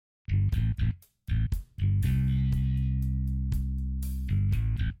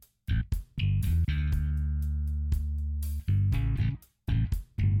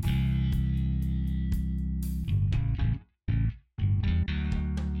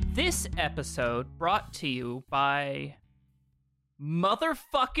This episode brought to you by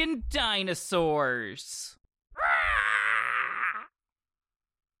motherfucking dinosaurs.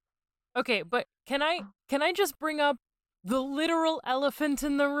 Okay, but can I just bring up the literal elephant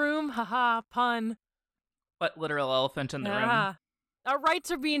in the room? Haha, pun. What literal elephant in the room? Our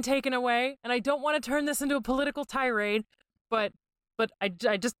rights are being taken away, and I don't want to turn this into a political tirade, but I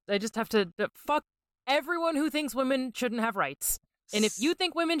just have to fuck everyone who thinks women shouldn't have rights. And if you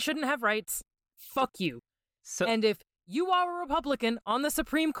think women shouldn't have rights, fuck you. And if you are a Republican on the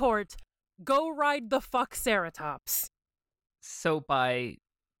Supreme Court, go ride the fuck Ceratops. So by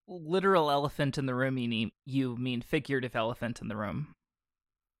literal elephant in the room, you mean figurative elephant in the room?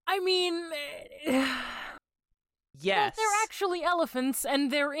 I mean... Yes. They're actually elephants,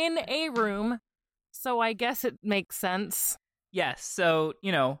 and they're in a room, so I guess it makes sense. Yes, so,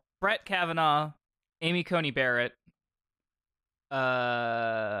 Brett Kavanaugh, Amy Coney Barrett,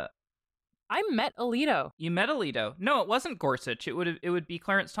 I met Alito. You met Alito. No, it wasn't Gorsuch. It would be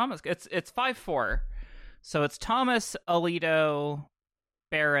Clarence Thomas. It's 5-4. So it's Thomas, Alito,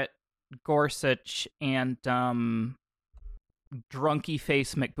 Barrett, Gorsuch, and drunky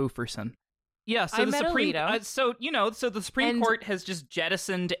face McBooferson. Yeah, so the Supreme so the Supreme Court has just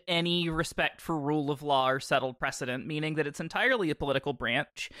jettisoned any respect for rule of law or settled precedent, meaning that it's entirely a political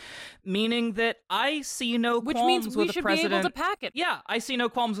branch, meaning that I see no qualms means we with the should president. Be able to pack it. Yeah, I see no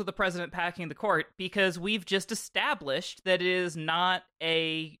qualms with the president packing the court because we've just established that it is not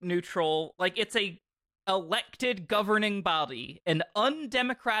a neutral, it's a elected governing body, an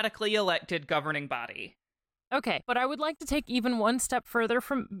undemocratically elected governing body. Okay, but I would like to take even one step further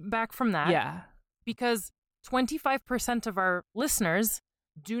back from that. Yeah. Because 25% of our listeners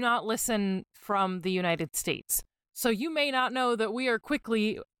do not listen from the United States. So you may not know that we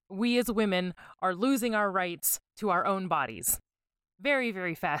as women, are losing our rights to our own bodies. Very,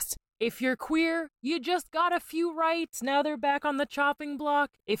 very fast. If you're queer, you just got a few rights. Now they're back on the chopping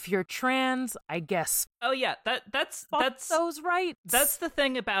block. If you're trans, I guess. Oh yeah, that's those rights. That's the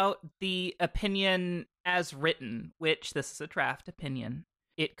thing about the opinion as written, which this is a draft opinion.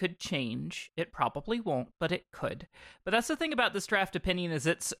 It could change. It probably won't, but it could. But that's the thing about this draft opinion is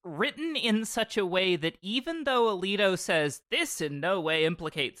it's written in such a way that even though Alito says this in no way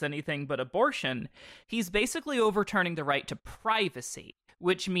implicates anything but abortion, he's basically overturning the right to privacy,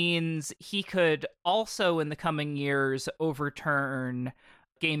 which means he could also in the coming years overturn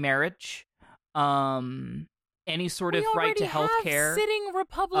gay marriage, any sort of right to health care. Sitting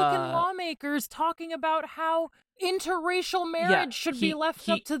Republican lawmakers talking about how interracial marriage should be left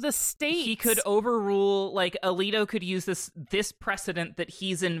up to the states. He could overrule, Alito could use this precedent that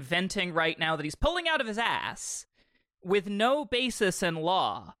he's inventing right now, that he's pulling out of his ass, with no basis in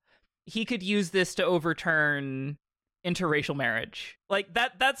law. He could use this to overturn interracial marriage.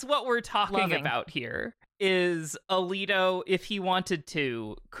 That's what we're talking about here. Is Alito, if he wanted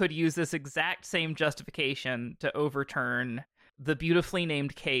to, could use this exact same justification to overturn the beautifully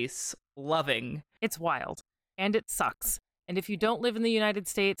named case Loving. It's wild. And it sucks. And if you don't live in the United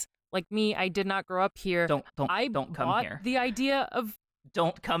States, like me, I did not grow up here. Don't come here. The idea of...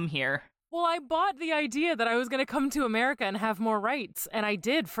 Don't come here. Well, I bought the idea that I was going to come to America and have more rights. And I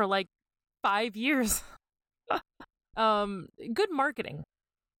did for 5 years. Good marketing.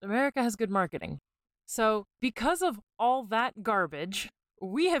 America has good marketing. So, because of all that garbage,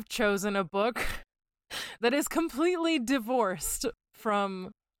 we have chosen a book that is completely divorced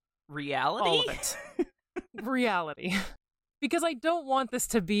from reality. All of it. Reality. Because I don't want this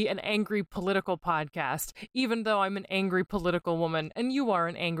to be an angry political podcast, even though I'm an angry political woman, and you are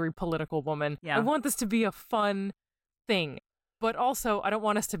an angry political woman. Yeah. I want this to be a fun thing, but also I don't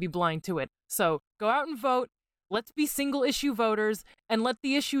want us to be blind to it. So, go out and vote. Let's be single-issue voters, and let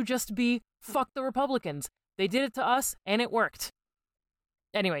the issue just be, fuck the Republicans. They did it to us, and it worked.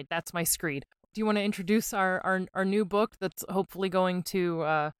 Anyway, that's my screed. Do you want to introduce our new book that's hopefully going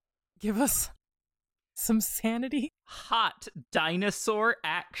to give us some sanity? Hot dinosaur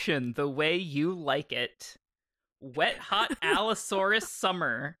action the way you like it. Wet hot Allosaurus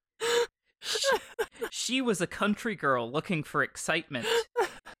summer. She was a country girl looking for excitement.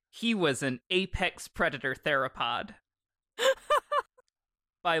 He was an apex predator theropod.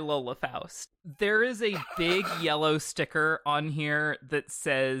 By Lola Faust. There is a big yellow sticker on here that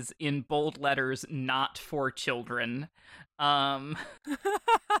says in bold letters, "Not for children."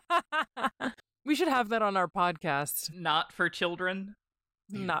 We should have that on our podcast. Not for children?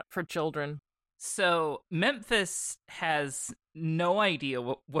 Not for children. So Memphis has no idea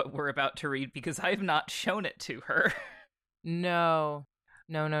what we're about to read because I've not shown it to her. No.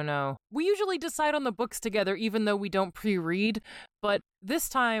 No. We usually decide on the books together, even though we don't pre-read. But this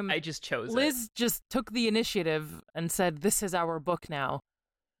time, I just chose Liz just took the initiative and said, this is our book now.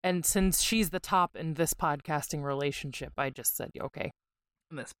 And since she's the top in this podcasting relationship, I just said, okay.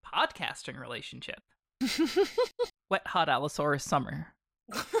 In this podcasting relationship. Wet Hot Allosaurus Summer.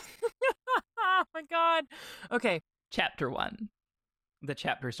 Oh my god. Okay. Chapter 1. The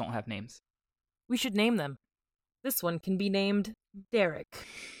chapters don't have names. We should name them. This one can be named Derek.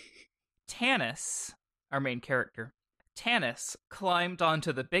 Tanis, our main character. Tanis climbed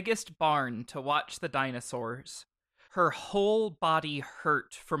onto the biggest barn to watch the dinosaurs. Her whole body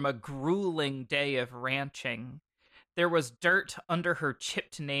hurt from a grueling day of ranching. There was dirt under her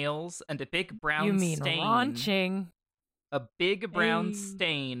chipped nails and a big brown stain. Ranching. A big brown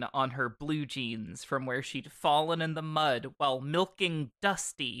stain on her blue jeans from where she'd fallen in the mud while milking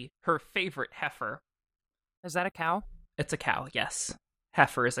Dusty, her favorite heifer. Is that a cow? It's a cow, yes.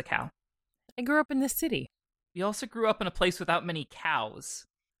 Heifer is a cow. I grew up in the city. You also grew up in a place without many cows.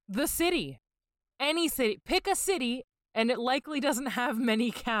 The city. Any city. Pick a city, and it likely doesn't have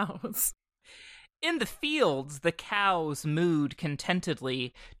many cows. In the fields, the cows mooed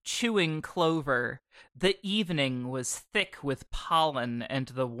contentedly, chewing clover. The evening was thick with pollen and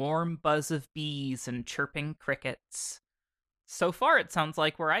the warm buzz of bees and chirping crickets. So far, it sounds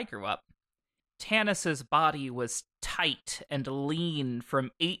like where I grew up. Tanis's body was tight and lean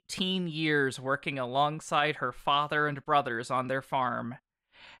from 18 years working alongside her father and brothers on their farm.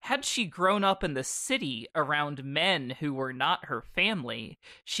 Had she grown up in the city around men who were not her family,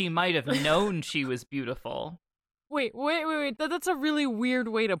 she might have known she was beautiful. Wait. That's a really weird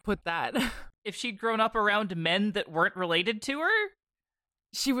way to put that. If she'd grown up around men that weren't related to her?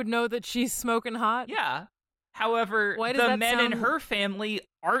 She would know that she's smoking hot? Yeah. However, the men in her family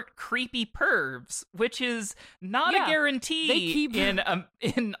aren't creepy pervs, which is not a guarantee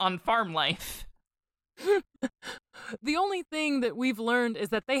on farm life. The only thing that we've learned is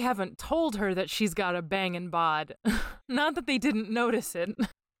that they haven't told her that she's got a bangin' bod. Not that they didn't notice it.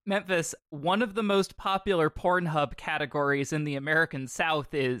 Memphis, one of the most popular Pornhub categories in the American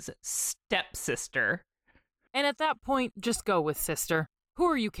South is stepsister. And at that point, just go with sister. Who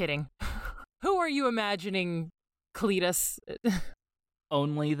are you kidding? Who are you imagining, Cletus?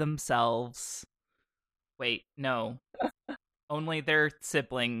 Only themselves. Wait, no. Only their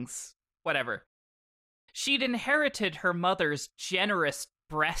siblings. Whatever. She'd inherited her mother's generous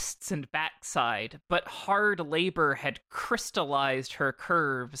breasts and backside, but hard labor had crystallized her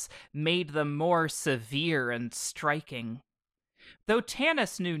curves, made them more severe and striking. Though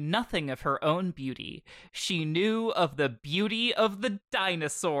Tanis knew nothing of her own beauty, she knew of the beauty of the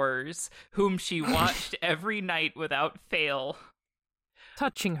dinosaurs, whom she watched every night without fail.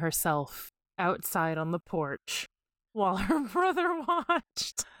 Touching herself outside on the porch while her brother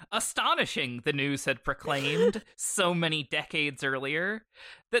watched. Astonishing, the news had proclaimed so many decades earlier,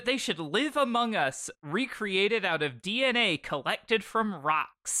 that they should live among us, recreated out of DNA collected from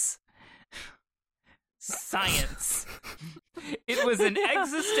rocks. Science. It was an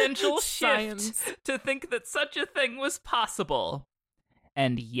existential shift to think that such a thing was possible.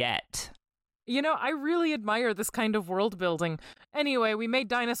 And yet... You know, I really admire this kind of world building. Anyway, we made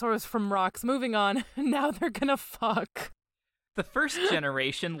dinosaurs from rocks. Moving on. Now they're gonna fuck. The first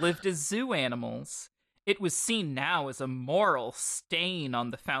generation lived as zoo animals. It was seen now as a moral stain on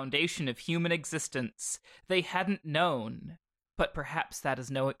the foundation of human existence. They hadn't known, but perhaps that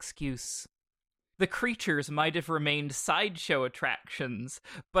is no excuse. The creatures might have remained sideshow attractions,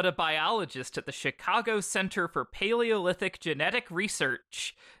 but a biologist at the Chicago Center for Paleolithic Genetic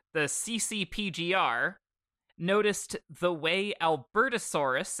Research, the CCPGR, noticed the way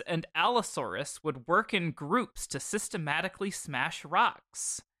Albertosaurus and Allosaurus would work in groups to systematically smash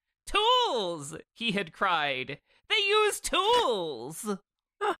rocks. Tools! He had cried. They use tools!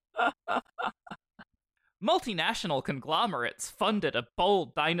 Multinational conglomerates funded a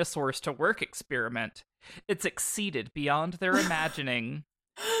bold dinosaurs to work experiment. It succeeded beyond their imagining.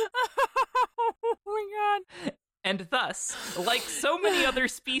 Oh my god. And thus, like so many other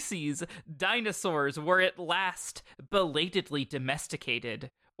species, dinosaurs were at last belatedly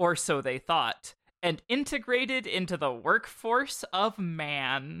domesticated, or so they thought, and integrated into the workforce of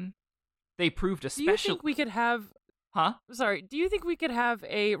man. They proved especially... Do you think we could have... Huh? Sorry, do you think we could have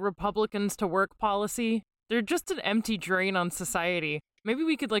a Republicans to work policy? They're just an empty drain on society. Maybe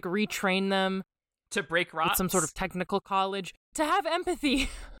we could, retrain them... To break rocks? With some sort of technical college. To have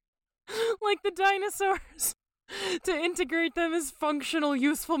empathy! Like the dinosaurs! To integrate them as functional,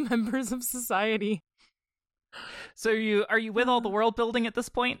 useful members of society. So are you with all the world building at this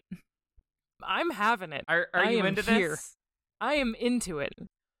point? I'm having it. Are you into here. this? I am into it.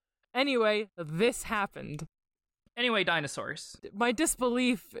 Anyway, this happened. Anyway, dinosaurs. My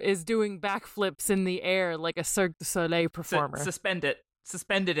disbelief is doing backflips in the air like a Cirque du Soleil performer.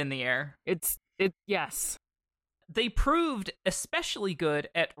 Suspended in the air. Yes. They proved especially good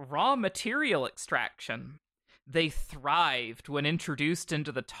at raw material extraction. They thrived when introduced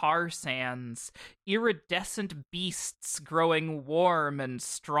into the tar sands, iridescent beasts growing warm and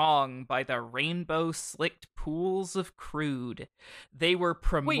strong by the rainbow-slicked pools of crude. They were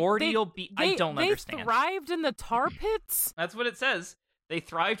primordial I don't understand. They thrived in the tar pits? That's what it says. They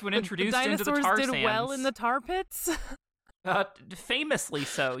thrived when introduced into the tar sands. The dinosaurs did well in the tar pits? Famously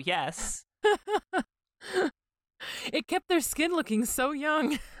so, yes. It kept their skin looking so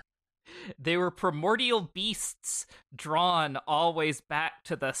young. They were primordial beasts, drawn always back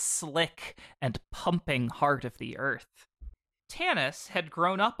to the slick and pumping heart of the earth. Tanis had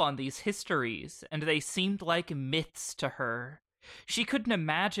grown up on these histories, and they seemed like myths to her. She couldn't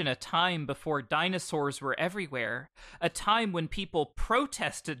imagine a time before dinosaurs were everywhere, a time when people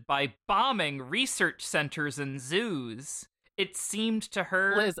protested by bombing research centers and zoos. It seemed to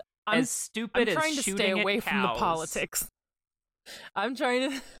her Liz, as stupid as shooting at cows. I'm trying to stay away from the politics. I'm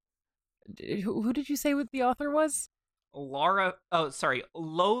trying to... Who did you say what the author was? Lola Faust.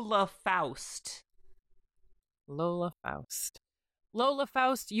 Lola Faust. Lola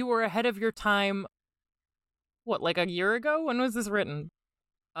Faust, you were ahead of your time. What, like a year ago? When was this written?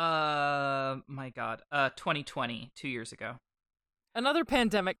 My God. 2020, 2 years ago. Another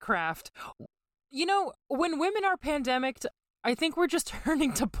pandemic craft. You know, when women are pandemicked, I think we're just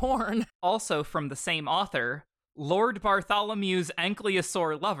turning to porn. Also from the same author, Lord Bartholomew's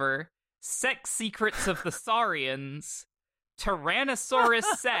Ankylosaur lover, Sex Secrets of the Saurians, Tyrannosaurus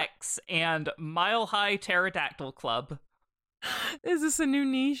Sex, and Mile High Pterodactyl Club. Is this a new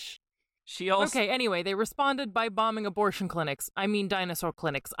niche? She also... Okay, anyway, they responded by bombing abortion clinics. I mean dinosaur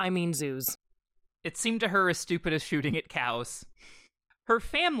clinics. I mean zoos. It seemed to her as stupid as shooting at cows. Her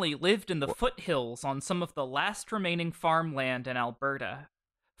family lived in the foothills on some of the last remaining farmland in Alberta.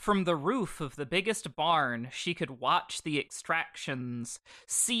 From the roof of the biggest barn, she could watch the extractions,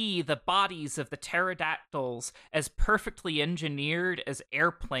 see the bodies of the pterodactyls as perfectly engineered as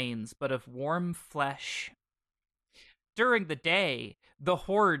airplanes, but of warm flesh. During the day, the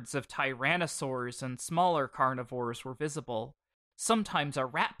hordes of tyrannosaurs and smaller carnivores were visible. Sometimes a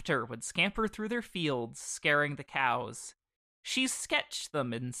raptor would scamper through their fields, scaring the cows. She sketched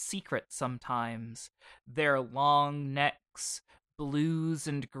them in secret sometimes, their long necks, blues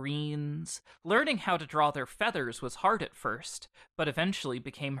and greens. Learning how to draw their feathers was hard at first, but eventually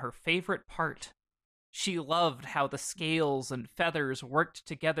became her favorite part. She loved how the scales and feathers worked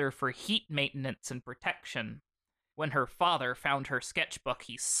together for heat maintenance and protection. When her father found her sketchbook,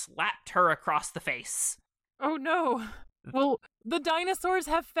 he slapped her across the face. Oh no. Well, the dinosaurs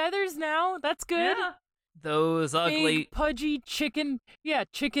have feathers now. That's good. Yeah. Those ugly... Big, pudgy chicken-beaked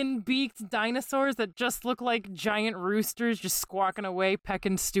dinosaurs that just look like giant roosters just squawking away,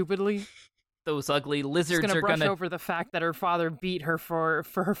 pecking stupidly. Those ugly lizards just are brush over the fact that her father beat her for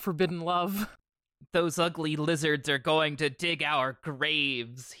her forbidden love. Those ugly lizards are going to dig our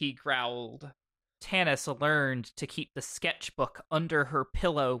graves, he growled. Tanis learned to keep the sketchbook under her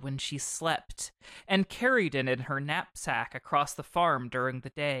pillow when she slept, and carried it in her knapsack across the farm during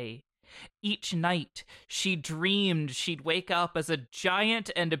the day. Each night, she dreamed she'd wake up as a giant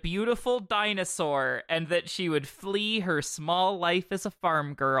and a beautiful dinosaur, and that she would flee her small life as a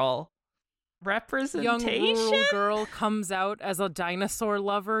farm girl. Representation? Young rural girl comes out as a dinosaur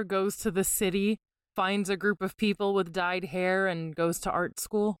lover, goes to the city, finds a group of people with dyed hair, and goes to art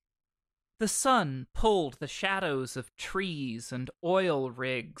school. The sun pulled the shadows of trees and oil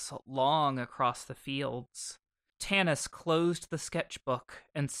rigs long across the fields. Tanis closed the sketchbook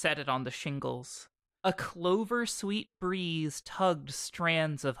and set it on the shingles. A clover-sweet breeze tugged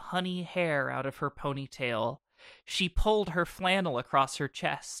strands of honey hair out of her ponytail. She pulled her flannel across her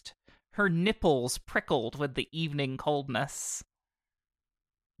chest. Her nipples prickled with the evening coldness.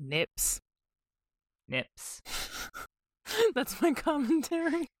 Nips. That's my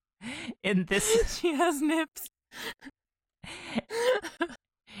commentary. In this... She has nips.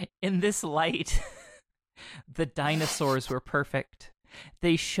 In this light... The dinosaurs were perfect.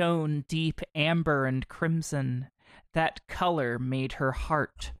 They shone deep amber and crimson. That color made her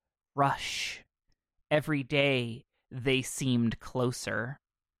heart rush. Every day, they seemed closer.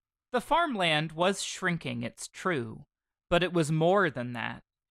 The farmland was shrinking, it's true, but it was more than that.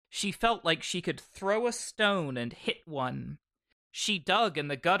 She felt like she could throw a stone and hit one. She dug in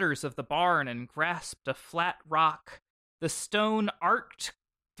the gutters of the barn and grasped a flat rock. The stone arced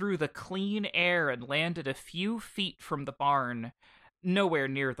through the clean air and landed a few feet from the barn, nowhere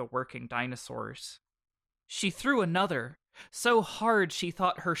near the working dinosaurs. She threw another, so hard she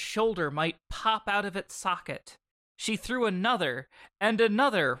thought her shoulder might pop out of its socket. She threw another, and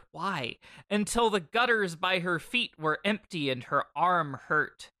another, why? Until the gutters by her feet were empty and her arm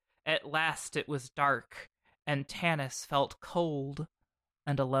hurt. At last it was dark, and Tanis felt cold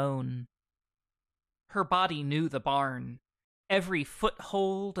and alone. Her body knew the barn, every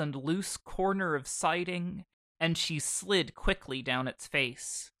foothold and loose corner of siding, and she slid quickly down its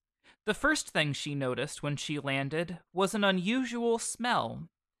face. The first thing she noticed when she landed was an unusual smell.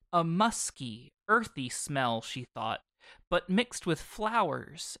 A musky, earthy smell, she thought, but mixed with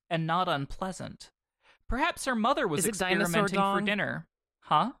flowers and not unpleasant. Perhaps her mother was experimenting for dinner.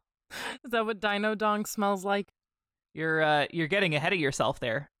 Huh? Is that what Dino Dong smells like? You're getting ahead of yourself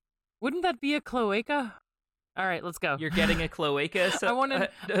there. Wouldn't that be a cloaca? All right, let's go. You're getting a cloaca I want to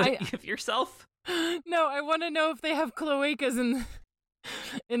of yourself? No, I want to know if they have cloacas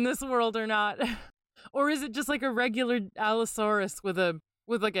in this world or not. Or is it just like a regular Allosaurus with a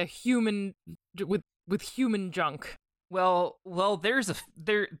human with human junk? Well, there's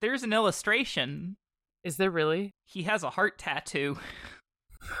an illustration. Is there really? He has a heart tattoo.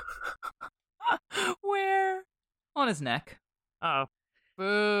 Where? On his neck. Oh.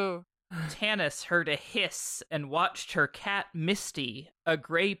 Boo. Tanis heard a hiss and watched her cat Misty, a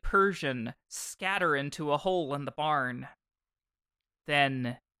gray Persian, scatter into a hole in the barn.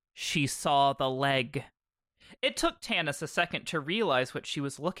 Then she saw the leg. It took Tanis a second to realize what she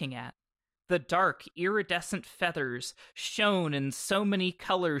was looking at. The dark, iridescent feathers shone in so many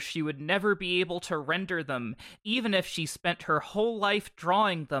colors she would never be able to render them, even if she spent her whole life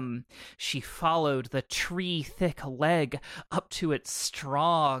drawing them. She followed the tree-thick leg up to its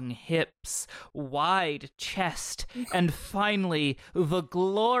strong hips, wide chest, and finally the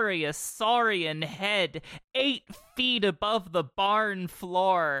glorious saurian head 8 feet above the barn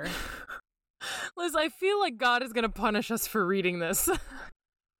floor. Liz, I feel like God is going to punish us for reading this.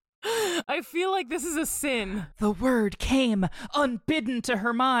 I feel like this is a sin. The word came unbidden to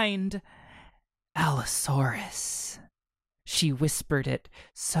her mind. Allosaurus. She whispered it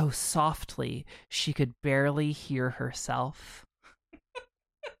so softly she could barely hear herself.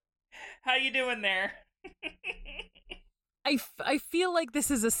 How you doing there? I feel like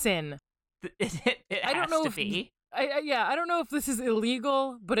this is a sin. It I don't know if be. I don't know if this is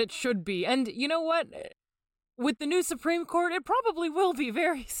illegal, but it should be. And you know what? With the new Supreme Court, it probably will be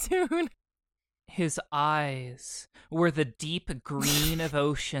very soon. His eyes were the deep green of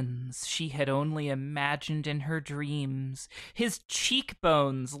oceans she had only imagined in her dreams. His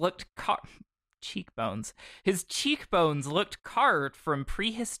cheekbones looked His cheekbones looked carved from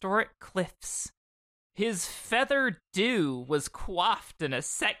prehistoric cliffs. His feather dew was coiffed in a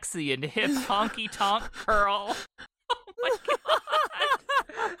sexy and hip honky-tonk curl. Oh my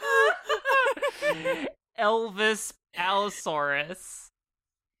god! Elvis Allosaurus.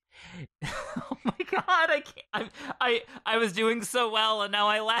 Oh my god, I can't. I was doing so well and now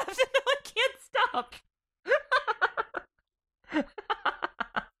I laughed and now I can't stop.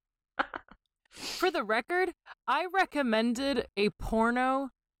 For the record, I recommended a porno.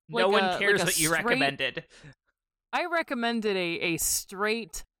 No one cares what you recommended. I recommended a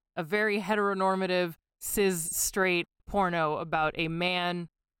straight, a very heteronormative, cis straight porno about a man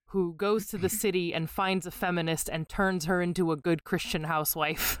who goes to the city and finds a feminist and turns her into a good Christian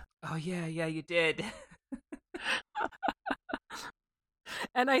housewife. Oh, yeah, you did.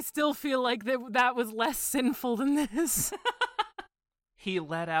 And I still feel like that was less sinful than this. He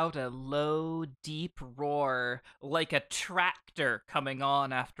let out a low, deep roar, like a tractor coming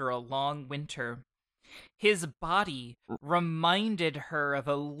on after a long winter. His body reminded her of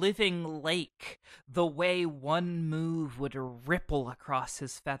a living lake, the way one move would ripple across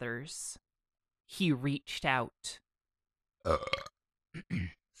his feathers. He reached out.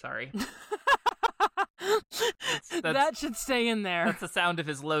 Sorry. That should stay in there. That's the sound of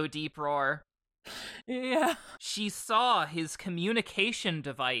his low, deep roar. Yeah. She saw his communication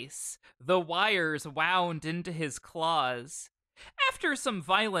device, the wires wound into his claws. After some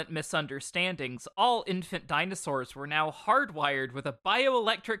violent misunderstandings, all infant dinosaurs were now hardwired with a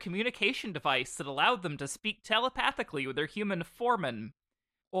bioelectric communication device that allowed them to speak telepathically with their human foreman.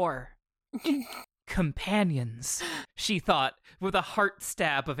 Or companions, she thought, with a heart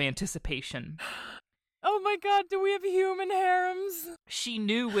stab of anticipation. Oh my god, do we have human harems? She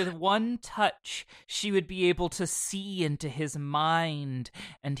knew with one touch she would be able to see into his mind,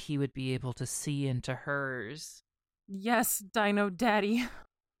 and he would be able to see into hers. Yes, Dino Daddy.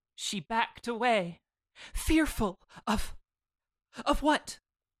 She backed away, fearful of what?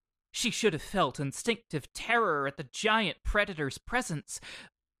 She should have felt instinctive terror at the giant predator's presence,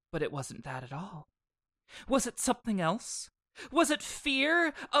 but it wasn't that at all. Was it something else? Was it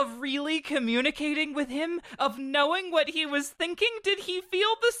fear of really communicating with him, of knowing what he was thinking? Did he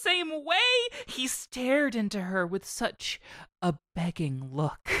feel the same way? He stared into her with such a begging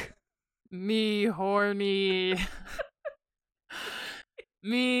look. Me horny.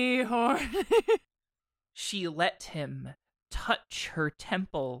 Me horny. She let him touch her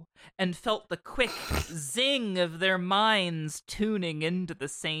temple and felt the quick zing of their minds tuning into the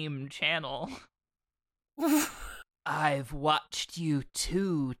same channel. I've watched you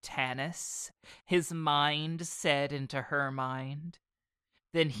too, Tanis, his mind said into her mind.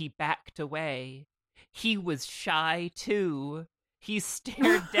 Then he backed away. He was shy too. He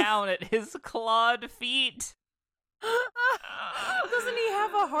stared down at his clawed feet. Doesn't he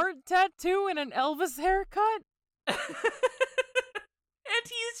have a heart tattoo and an Elvis haircut? And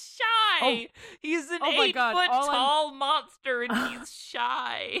he's shy. He's an 8-foot tall monster and he's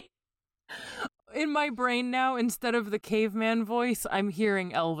shy. In my brain now, instead of the caveman voice, I'm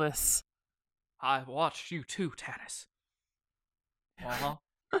hearing Elvis. I've watched you too, Tanis. Uh-huh.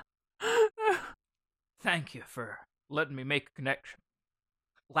 Thank you for letting me make a connection.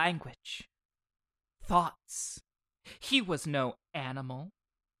 Language. Thoughts. He was no animal.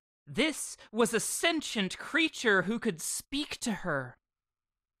 This was a sentient creature who could speak to her.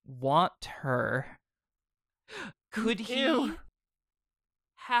 Want her. Could he? Ew.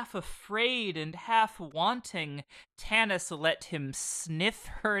 Half afraid and half wanting, Tanis let him sniff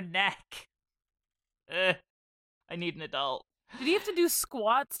her neck. I need an adult. Did he have to do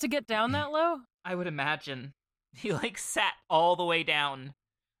squats to get down that low? I would imagine. He, sat all the way down.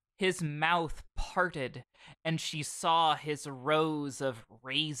 His mouth parted, and she saw his rows of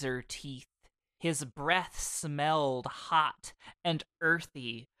razor teeth. His breath smelled hot and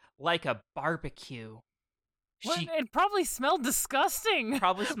earthy, like a barbecue. It probably smelled disgusting.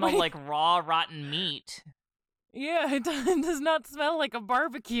 Probably smelled like raw, rotten meat. Yeah, it does not smell like a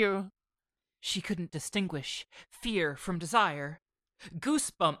barbecue. She couldn't distinguish fear from desire.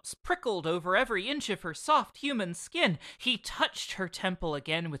 Goosebumps prickled over every inch of her soft human skin. He touched her temple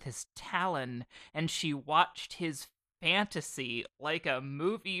again with his talon, and she watched his fantasy like a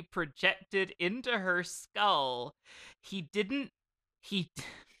movie projected into her skull. Did he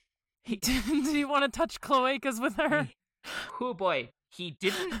want to touch cloacas with her? Oh boy, he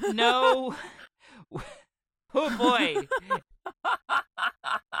didn't know. Oh boy.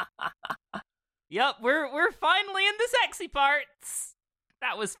 Yup, we're finally in the sexy parts.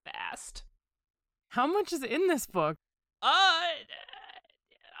 That was fast. How much is in this book? I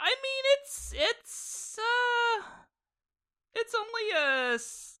mean, it's only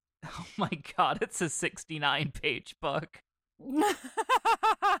oh my god, it's a 69-page book.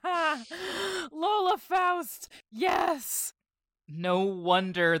 Lola Faust, yes! No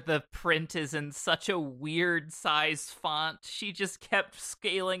wonder the print is in such a weird size font. She just kept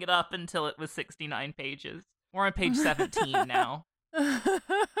scaling it up until it was 69 pages. We're on page 17 now. He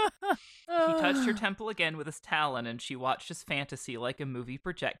touched her temple again with his talon, and she watched his fantasy like a movie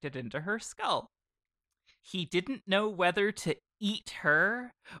projected into her skull. He didn't know whether to eat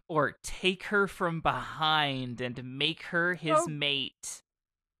her or take her from behind and make her his mate.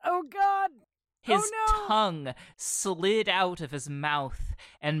 Oh god! His tongue slid out of his mouth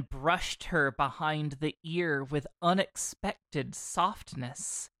and brushed her behind the ear with unexpected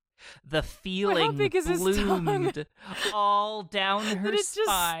softness. The feeling bloomed all down her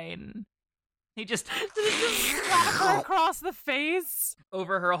spine. He just did it just slap her across the face?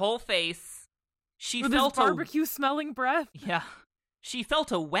 Over her whole face. She with felt his barbecue-smelling breath? Yeah. She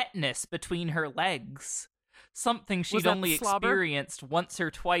felt a wetness between her legs. Something she'd only experienced once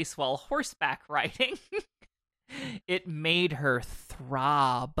or twice while horseback riding. It made her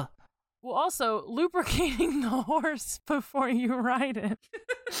throb. Well, also, lubricating the horse before you ride it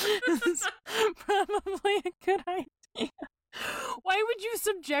is probably a good idea. Why would you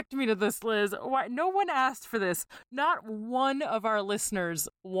subject me to this, Liz? Why? No one asked for this. Not one of our listeners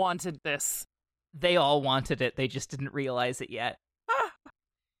wanted this. They all wanted it. They just didn't realize it yet.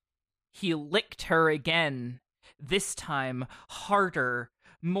 He licked her again, this time harder,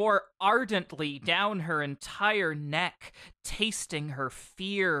 more ardently down her entire neck, tasting her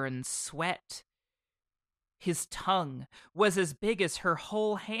fear and sweat. His tongue was as big as her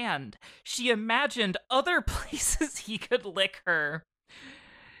whole hand. She imagined other places he could lick her.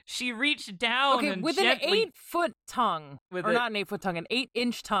 She reached down and with gently... an 8-foot tongue. An 8-foot tongue, an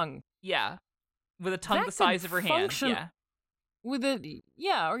 8-inch tongue. Yeah. With a tongue the size of her hand, yeah. With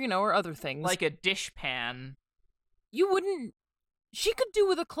or other things. Like a dishpan. You wouldn't She could do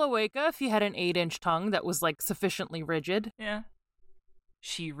with a cloaca if he had an 8-inch tongue that was, like, sufficiently rigid. Yeah.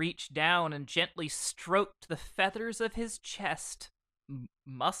 She reached down and gently stroked the feathers of his chest.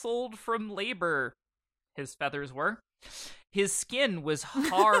 Muscled from labor, his feathers were. His skin was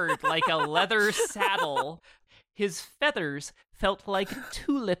hard like a leather saddle. His feathers felt like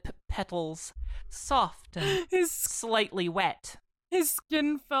tulip petals, soft and slightly wet. His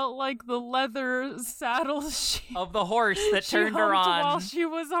skin felt like the leather saddle of the horse that turned her on while she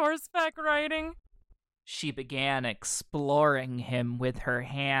was horseback riding. She began exploring him with her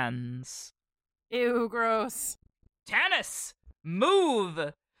hands. Ew, gross. Tanis,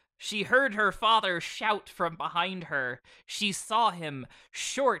 move! She heard her father shout from behind her. She saw him,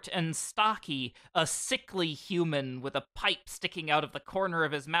 short and stocky, a sickly human with a pipe sticking out of the corner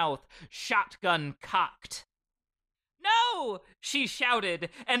of his mouth, shotgun cocked. No! She shouted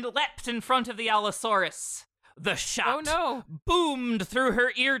and leapt in front of the Allosaurus. The shot boomed through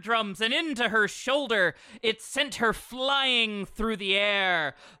her eardrums and into her shoulder. It sent her flying through the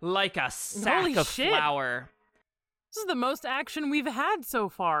air like a sack of flour. This is the most action we've had so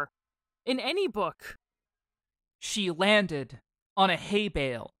far in any book. She landed on a hay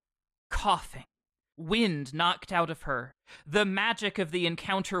bale, coughing. Wind knocked out of her. The magic of the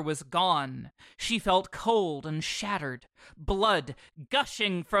encounter was gone. She felt cold and shattered, blood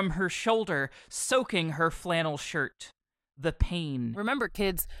gushing from her shoulder, soaking her flannel shirt. The pain. Remember,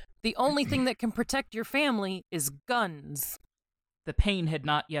 kids, the only thing that can protect your family is guns. The pain had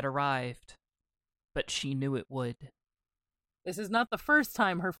not yet arrived, but she knew it would. This is not the first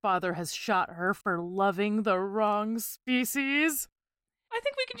time her father has shot her for loving the wrong species. I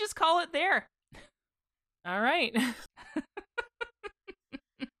think we can just call it there. All right.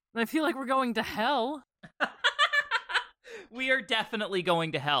 I feel like we're going to hell. We are definitely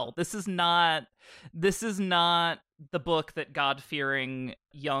going to hell. This is not the book that God-fearing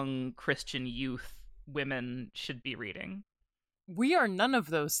young Christian youth women should be reading. We are none of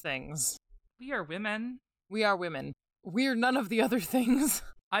those things. We are women. We are women. We're none of the other things.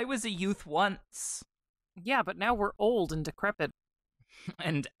 I was a youth once. Yeah, but now we're old and decrepit.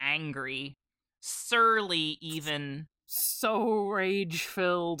 And angry. Surly, even. So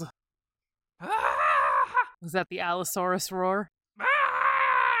rage-filled. Ah! Was that the Allosaurus roar?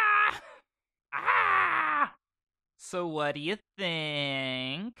 Ah! Ah! So what do you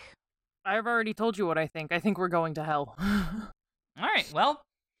think? I've already told you what I think. I think we're going to hell. All right, well.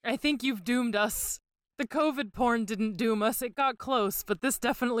 I think you've doomed us. The COVID porn didn't doom us. It got close, but this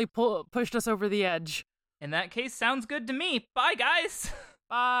definitely pushed us over the edge. In that case, sounds good to me. Bye, guys.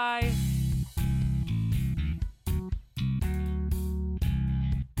 Bye.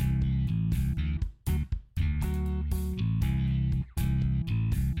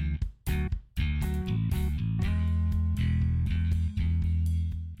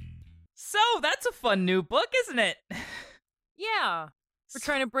 So, that's a fun new book, isn't it? Yeah. We're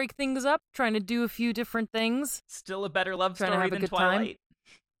trying to break things up, trying to do a few different things. Still a better love story than Twilight.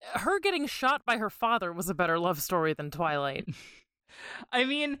 Time. Her getting shot by her father was a better love story than Twilight. I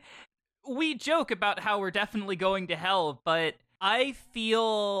mean, we joke about how we're definitely going to hell, but I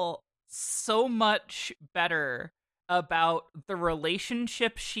feel so much better about the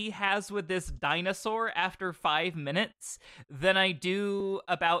relationship she has with this dinosaur after 5 minutes than I do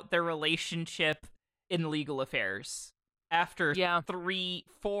about their relationship in Legal Affairs. After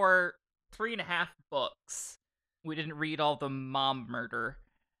 3.5 books, we didn't read all the mom murder.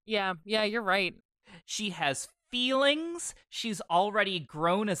 Yeah, you're right. She has feelings. She's already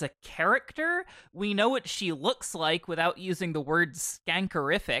grown as a character. We know what she looks like without using the word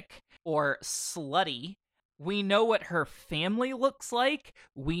skankerific or slutty. We know what her family looks like.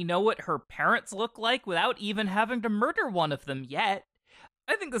 We know what her parents look like without even having to murder one of them yet.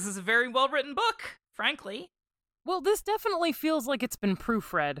 I think this is a very well-written book, frankly. Well, this definitely feels like it's been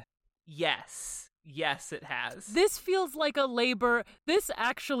proofread. Yes, it has. This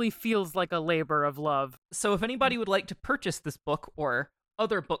actually feels like a labor of love. So if anybody would like to purchase this book or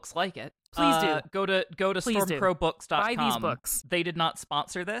other books like it, please do. Go to stormcrowbooks.com. Buy these books. They did not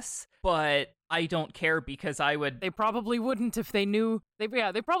sponsor this, but I don't care because I would. They probably wouldn't if they knew. They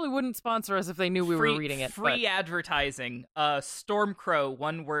probably wouldn't sponsor us if they knew we were reading it. Free advertising. Stormcrow,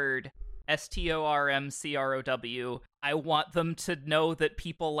 one word. STORMCROW. I want them to know that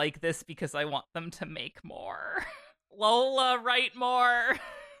people like this because I want them to make more. Lola, write more.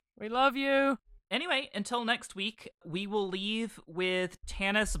 We love you. Anyway, until next week, we will leave with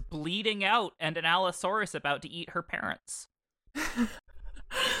Tanis bleeding out and an Allosaurus about to eat her parents.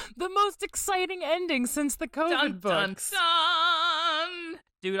 The most exciting ending since the COVID books. Dun, dun.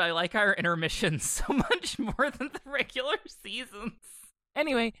 Dude, I like our intermissions so much more than the regular seasons.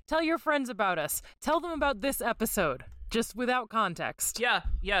 Anyway, tell your friends about us. Tell them about this episode, just without context. Yeah,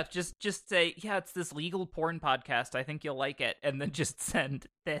 just say, yeah, it's this legal porn podcast. I think you'll like it. And then just send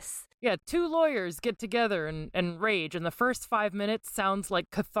this. Yeah, two lawyers get together and rage, and the first 5 minutes sounds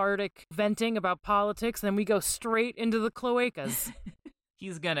like cathartic venting about politics, and then we go straight into the cloacas.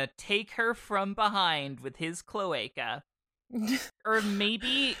 He's gonna take her from behind with his cloaca. Or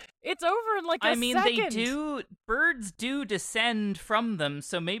maybe it's over in like a second. Birds do descend from them,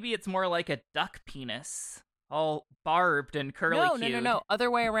 so maybe it's more like a duck penis, all barbed and curly-cued. No.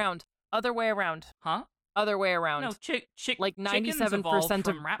 Other way around. Huh? Other way around. No, like 97%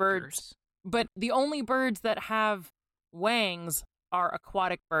 of raptors. birds. But the only birds that have wangs are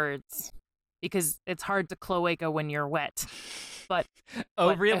aquatic birds, because it's hard to cloaca when you're wet. But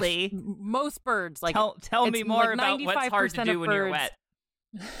really? Most birds, like, tell me more like about what's hard to do when you're wet.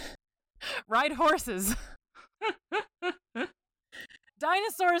 Ride horses.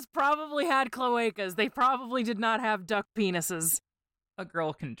 Dinosaurs probably had cloacas. They probably did not have duck penises. A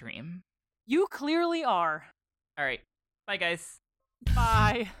girl can dream. You clearly are. All right. Bye, guys.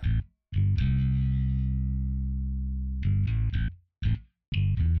 Bye.